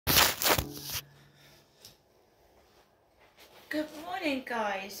Good morning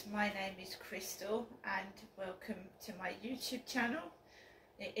guys, my name is Crystal and welcome to my YouTube channel.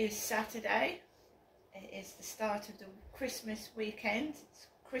 It is Saturday, it is the start of the Christmas weekend, it's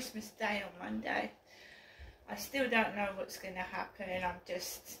Christmas Day on Monday. I still don't know what's going to happen, I'm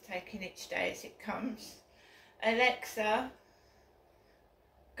just taking each day as it comes. Alexa,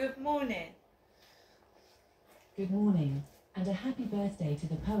 good morning. Good morning, and a happy birthday to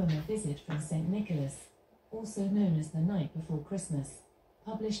the poem A Visit from St. Nicholas, also known as The Night Before Christmas,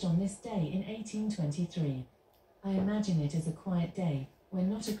 published on this day in 1823. I imagine it as a quiet day, when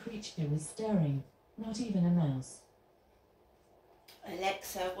not a creature was stirring, not even a mouse.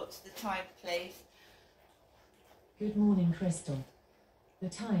 Alexa, what's the time please? Good morning, Crystal. The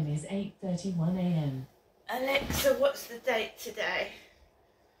time is 8:31 a.m. Alexa, what's the date today?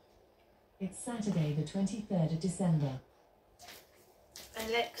 It's Saturday the 23rd of December.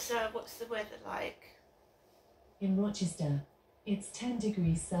 Alexa, what's the weather like? In Rochester, it's 10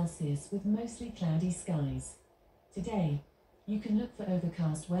 degrees Celsius with mostly cloudy skies. Today, you can look for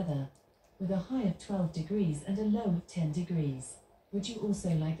overcast weather, with a high of 12 degrees and a low of 10 degrees. Would you also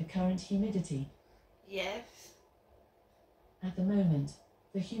like the current humidity? Yes. At the moment,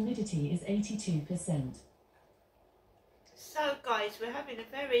 the humidity is 82%. So guys, we're having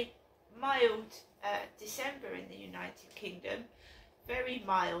a very mild December in the United Kingdom. Very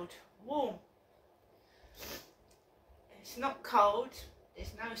mild, warm. It's not cold,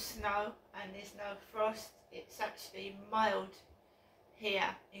 there's no snow and there's no frost. It's actually mild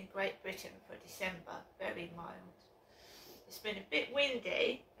here in Great Britain for December, very mild. It's been a bit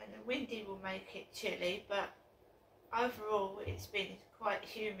windy and the windy will make it chilly, but overall it's been quite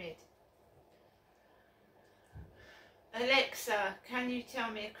humid. Alexa, can you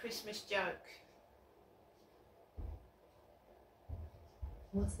tell me a Christmas joke?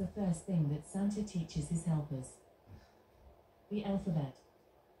 What's the first thing that Santa teaches his helpers? The alphabet.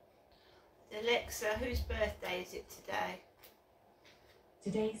 Alexa, whose birthday is it today?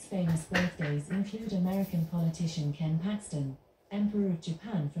 Today's famous birthdays include American politician Ken Paxton, Emperor of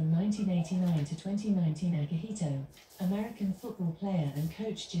Japan from 1989 to 2019 Akihito, American football player and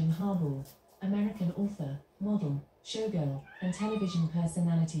coach Jim Harbaugh, American author, model, showgirl, and television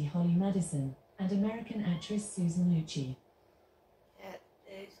personality Holly Madison, and American actress Susan Lucci.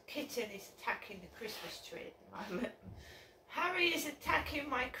 The kitten is attacking the Christmas tree at the moment. Harry is attacking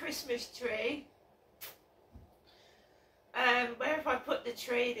my Christmas tree. Wherever I put the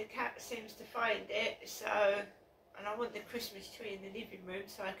tree, the cat seems to find it. So, and I want the Christmas tree in the living room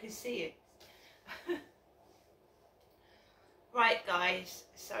so I can see it. Right, guys.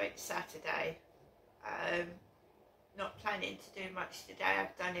 So it's Saturday. Not planning to do much today.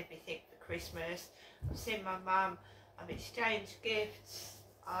 I've done everything for Christmas. I've seen my mum. I've exchanged gifts.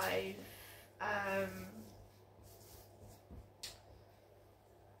 I've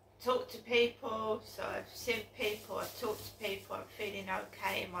talked to people, so I've seen people, I've talked to people, I'm feeling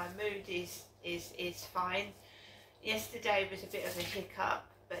okay, my mood is fine. Yesterday was a bit of a hiccup,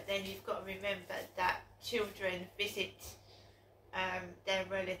 but then you've got to remember that children visit their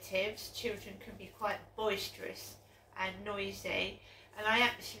relatives. Children can be quite boisterous and noisy, and I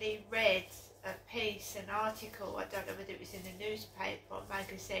actually read a piece, an article, I don't know whether it was in the newspaper or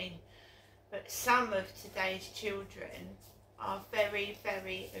magazine, but some of today's children are very,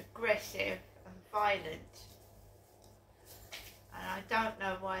 very aggressive and violent. And I don't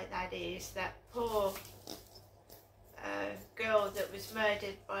know why that is. That poor girl that was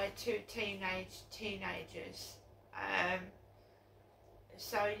murdered by two teenagers.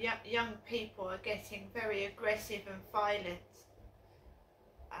 So young people are getting very aggressive and violent.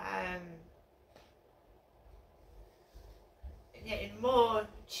 Getting more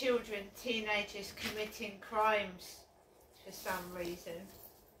children, teenagers committing crimes for some reason.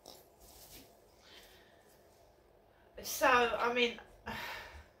 So, I mean,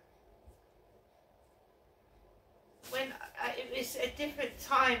 when it was a different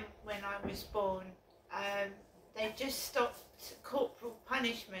time when I was born, they just stopped corporal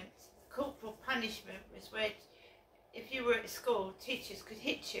punishment. Corporal punishment was where, if you were at school, teachers could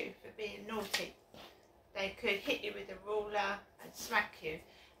hit you for being naughty. They could hit you with a ruler and smack you.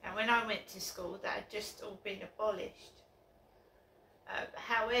 And when I went to school, that had just all been abolished.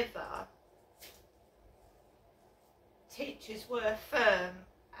 However, teachers were firm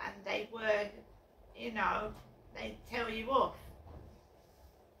and they were, you know, they'd tell you off.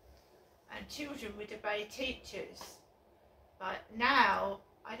 And children would obey teachers. But now,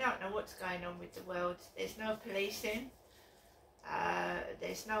 I don't know what's going on with the world. There's no policing.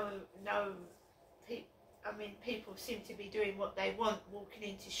 There's no I mean, people seem to be doing what they want, walking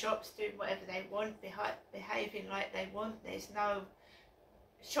into shops, doing whatever they want, behaving like they want. There's no...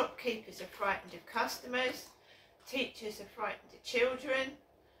 Shopkeepers are frightened of customers, teachers are frightened of children.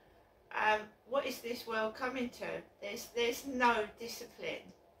 What is this world coming to? There's no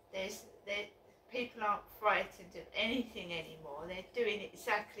discipline. People aren't frightened of anything anymore. They're doing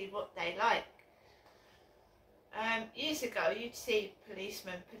exactly what they like. Years ago, you'd see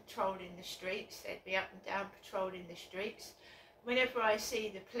policemen patrolling the streets. They'd be up and down patrolling the streets. Whenever I see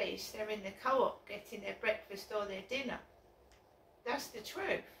the police, they're in the co-op getting their breakfast or their dinner. That's the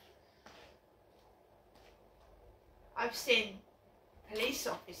truth. I've seen police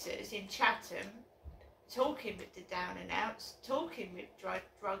officers in Chatham talking with the down and outs, talking with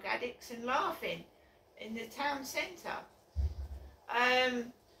drug addicts and laughing in the town centre. I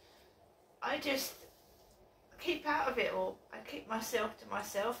just keep out of it all. I keep myself to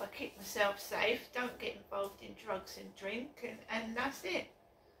myself. I keep myself safe. Don't get involved in drugs and drink, and that's it.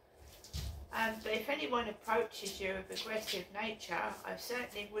 But if anyone approaches you of aggressive nature, I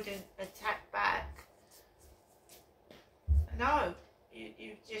certainly wouldn't attack back. No, you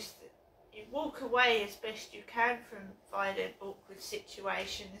walk away as best you can from violent, awkward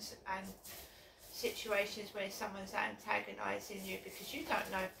situations and situations where someone's antagonising you, because you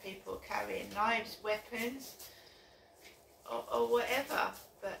don't know if people are carrying knives, weapons, or whatever.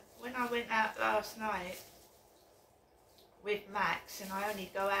 But when I went out last night with Max, and I only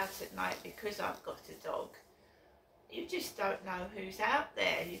go out at night because I've got a dog, you just don't know who's out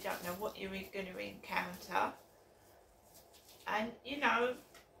there. You don't know what you're going to encounter. And, you know,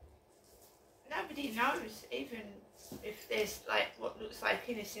 nobody knows, even if there's like what looks like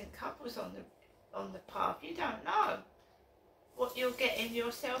innocent couples on the path. You don't know what you're getting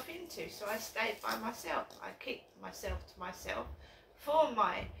yourself into. So I stayed by myself. I keep myself to myself for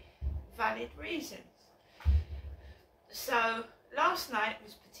my valid reasons. So last night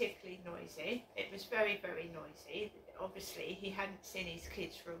was particularly noisy. It was very, very noisy. Obviously he hadn't seen his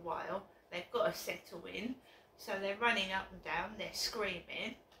kids for a while. They've got to settle in. So they're running up and down, they're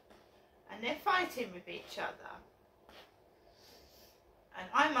screaming, and they're fighting with each other. And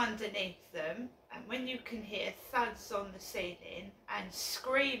I'm underneath them, and when you can hear thuds on the ceiling and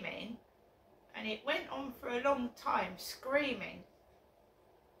screaming, and it went on for a long time, screaming.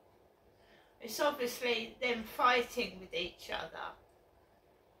 It's obviously them fighting with each other.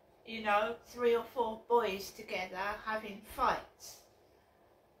 You know, 3 or 4 boys together having fights.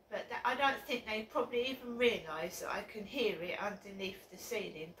 But I don't think they probably even realise that I can hear it underneath the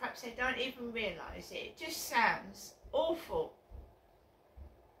ceiling. Perhaps they don't even realise it. It just sounds awful.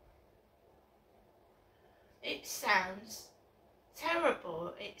 It sounds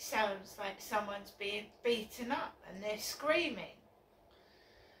terrible. It sounds like someone's being beaten up and they're screaming.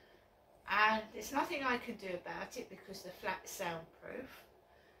 And there's nothing I can do about it because the flat's soundproof.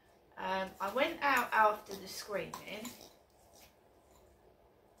 I went out after the screaming.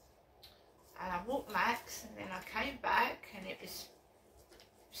 And I walked Max, and then I came back, and it was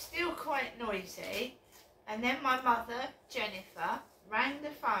still quite noisy. And then my mother, Jennifer, rang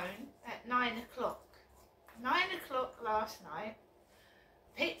the phone at 9 o'clock. 9 o'clock last night,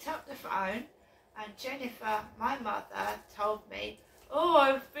 picked up the phone, and Jennifer, my mother, told me, "Oh,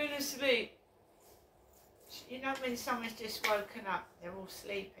 I've been asleep." You know when someone's just woken up, they're all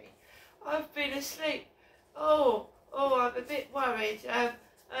sleepy. "I've been asleep. Oh, I'm a bit worried.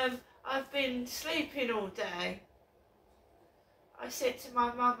 I've been sleeping all day." I said to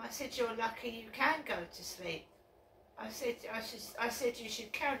my mum, I said, "You're lucky you can go to sleep." I said you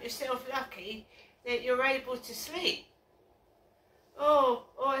should count yourself lucky that you're able to sleep. Oh,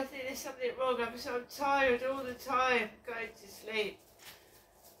 I think there's something wrong. I'm so tired all the time going to sleep.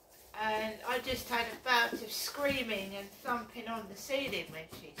 And I just had a bout of screaming and thumping on the ceiling when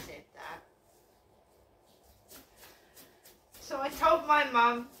she said that. So I told my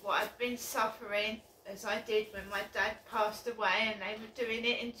mum what I'd been suffering, as I did when my dad passed away, and they were doing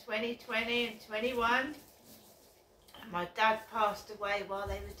it in 2020 and 21. And my dad passed away while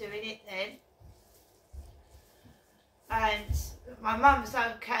they were doing it then. And my mum's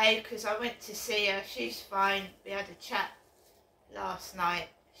okay because I went to see her. She's fine. We had a chat last night.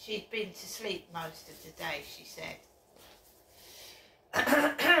 She'd been to sleep most of the day, she said.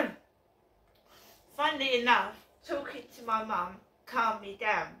 Funnily enough, talking to my mum calmed me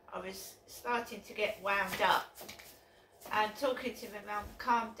down. I was starting to get wound up, and talking to my mum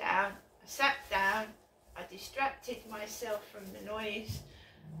calmed down. I sat down, I distracted myself from the noise,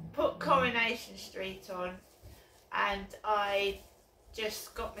 put Coronation Street on, and I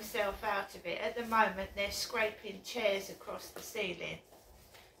just got myself out of it. At the moment they're scraping chairs across the ceiling.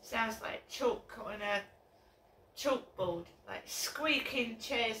 Sounds like chalk on a chalkboard, like squeaking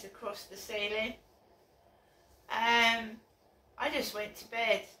chairs across the ceiling. I just went to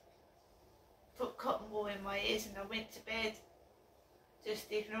bed, put cotton wool in my ears and I went to bed,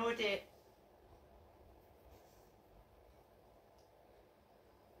 just ignored it.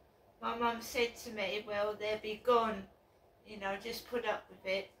 My mum said to me, well, they'll be gone, you know, just put up with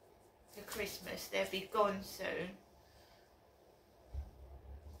it for Christmas, they'll be gone soon.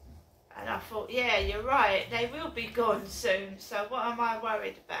 And I thought, yeah, you're right, they will be gone soon, so what am I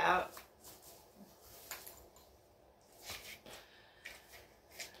worried about?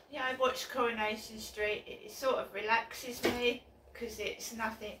 Yeah, I watch Coronation Street. It sort of relaxes me because it's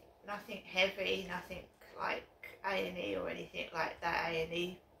nothing heavy, nothing like A&E or anything like that.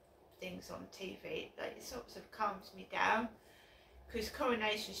 A&E things on TV. Like, it sort of calms me down because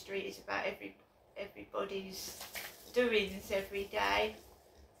Coronation Street is about everybody's doings every day.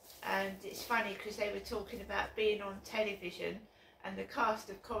 And it's funny because they were talking about being on television, and the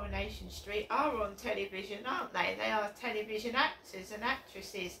cast of Coronation Street are on television, aren't they? They are television actors and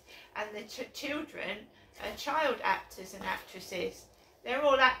actresses, and the children are child actors and actresses. They're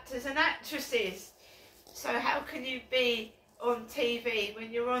all actors and actresses. So how can you be on TV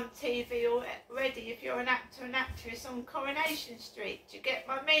when you're on TV already if you're an actor and actress on Coronation Street? Do you get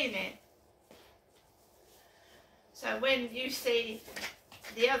my meaning? So when you see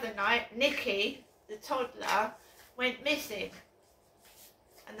the other night, Nikki, the toddler, went missing.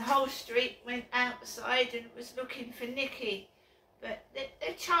 And the whole street went outside and was looking for Nikki. But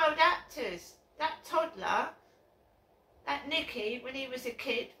they're child actors. That toddler, that Nikki, when he was a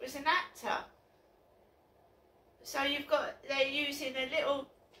kid, was an actor. So they're using a little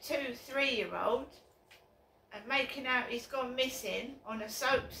 2-3-year-old and making out he's gone missing on a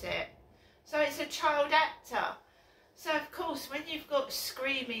soap set. So it's a child actor. So of course, when you've got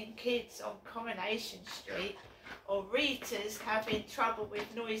screaming kids on Coronation Street, or Rita's having trouble with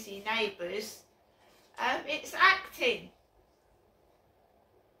noisy neighbours, it's acting.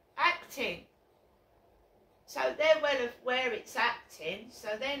 Acting. So they're well aware it's acting, so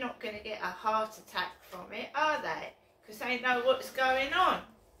they're not going to get a heart attack from it, are they? Because they know what's going on.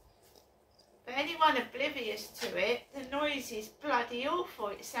 But anyone oblivious to it, the noise is bloody awful.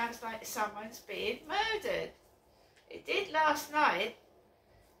 It sounds like someone's being murdered. It did last night,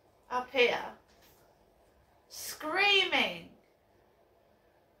 up here. Screaming.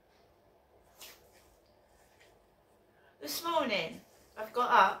 This morning I've got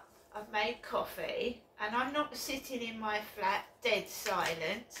up, I've made coffee, and I'm not sitting in my flat dead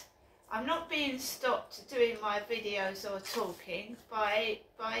silent. I'm not being stopped doing my videos or talking by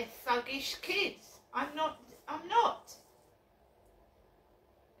thuggish kids. I'm not.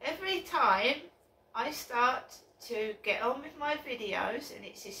 Every time I start to get on with my videos, and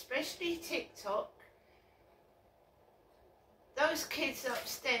it's especially TikTok, those kids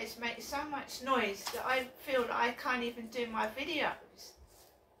upstairs make so much noise that I feel that I can't even do my videos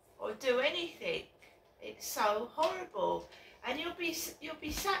or do anything. It's so horrible. And you'll be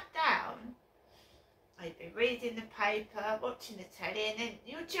sat down, you'll be reading the paper, watching the telly, and then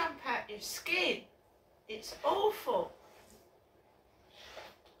you'll jump out your skin. It's awful.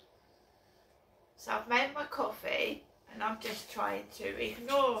 So I've made my coffee and I'm just trying to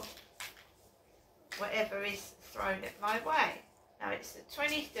ignore whatever is thrown at my way. Now it's the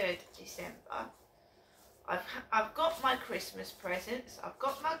 23rd of December. I've got my Christmas presents, I've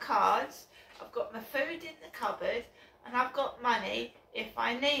got my cards, I've got my food in the cupboard, and I've got money if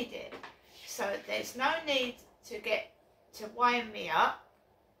I need it. So there's no need to wind me up,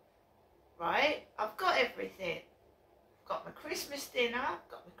 right? I've got everything. I've got my Christmas dinner, I've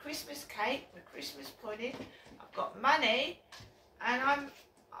got my Christmas cake, my Christmas pudding, I've got money, and I'm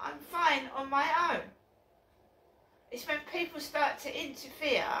fine on my own. It's when people start to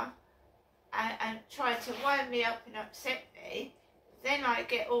interfere and try to wind me up and upset me, then I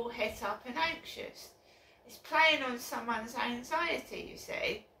get all het up and anxious. It's playing on someone's anxiety, you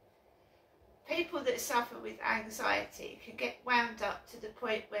see. People that suffer with anxiety can get wound up to the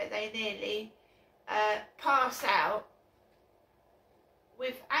point where they nearly pass out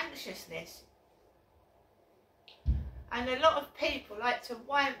with anxiousness. And a lot of people like to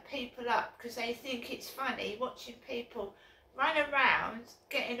wind people up because they think it's funny watching people run around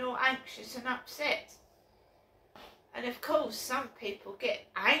getting all anxious and upset. And of course some people get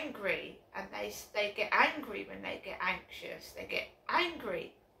angry, and they get angry when they get anxious. They get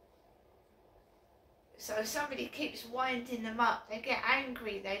angry. So if somebody keeps winding them up, they get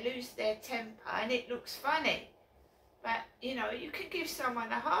angry, they lose their temper, and it looks funny. But, you know, you can give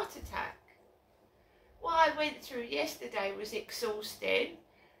someone a heart attack. What I went through yesterday was exhausting.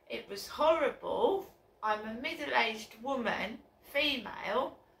 It was horrible. I'm a middle-aged woman,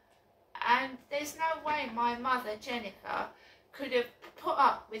 female, and there's no way my mother, Jennifer, could have put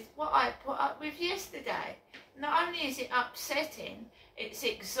up with what I put up with yesterday. Not only is it upsetting, it's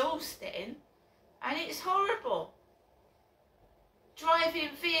exhausting, and it's horrible. Driving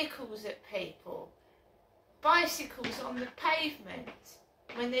vehicles at people, bicycles on the pavement,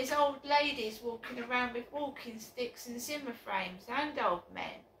 when there's old ladies walking around with walking sticks and Zimmer frames, and old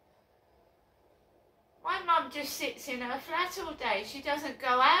men. My mum just sits in her flat all day. She doesn't go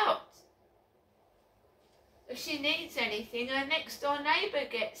out. If she needs anything, her next door neighbour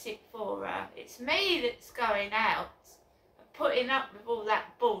gets it for her. It's me that's going out and putting up with all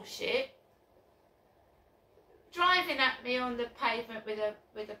that bullshit. Driving at me on the pavement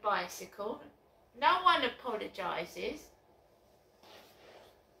with a bicycle. No one apologises.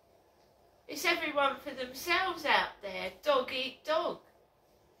 It's everyone for themselves out there. Dog eat dog.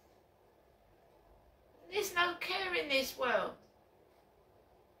 There's no care in this world.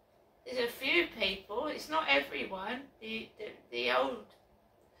 There's a few people, it's not everyone. The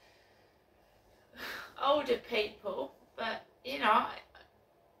older people, but you know,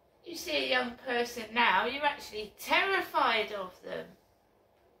 you see a young person now, you're actually terrified of them.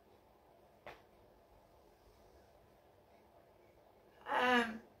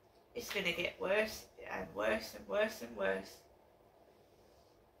 It's going to get worse and worse and worse and worse.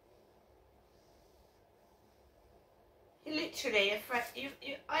 You literally,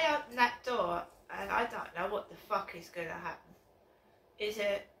 I open that door and I don't know what the fuck is going to happen.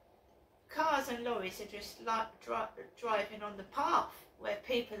 Cars and lorries are just like driving on the path where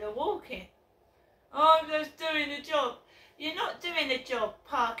people are walking. Oh, I'm just doing a job. You're not doing a job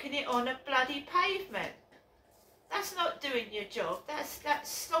parking it on a bloody pavement. That's not doing your job. That's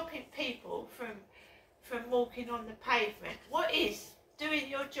stopping people from walking on the pavement. What is doing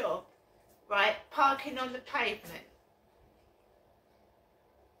your job, right? Parking on the pavement.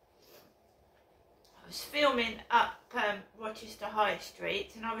 I was filming up Rochester High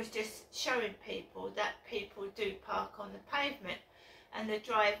Street, and I was just showing people that people do park on the pavement, and the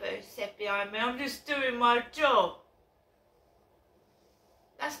driver said behind me, "I'm just doing my job."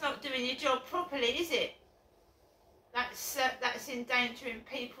 That's not doing your job properly, is it? That's endangering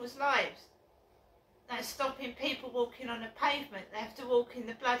people's lives. That's stopping people walking on a pavement. They have to walk in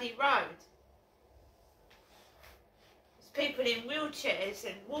the bloody road. There's people in wheelchairs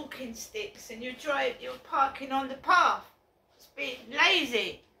and walking sticks, and you're parking on the path. It's being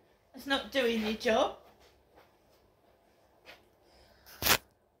lazy. That's not doing your job.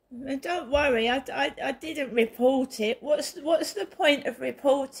 And don't worry, I didn't report it. What's the point of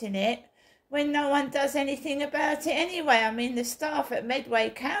reporting it when no one does anything about it anyway? I mean, the staff at Medway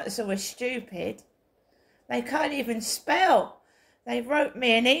Council were stupid. They can't even spell. They wrote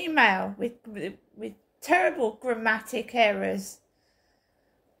me an email with terrible grammatic errors.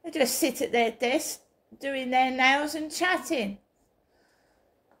 They just sit at their desk doing their nails and chatting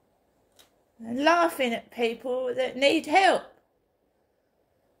and laughing at people that need help.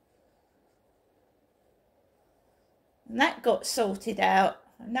 And that got sorted out.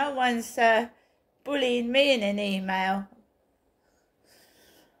 No one's bullying me in an email.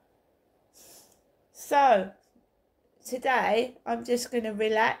 So, today I'm just going to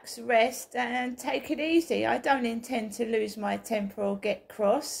relax, rest and take it easy. I don't intend to lose my temper or get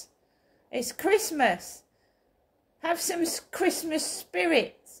cross. It's Christmas. Have some Christmas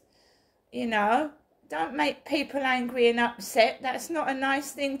spirit, you know. Don't make people angry and upset. That's not a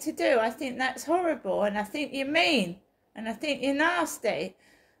nice thing to do. I think that's horrible, and I think you're mean. And I think you're nasty.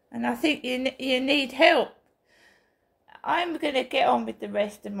 And I think you need help. I'm going to get on with the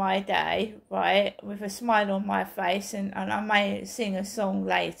rest of my day, right, with a smile on my face, and I may sing a song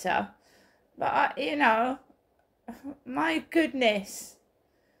later. But, you know, my goodness.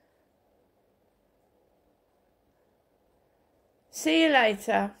 See you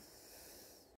later.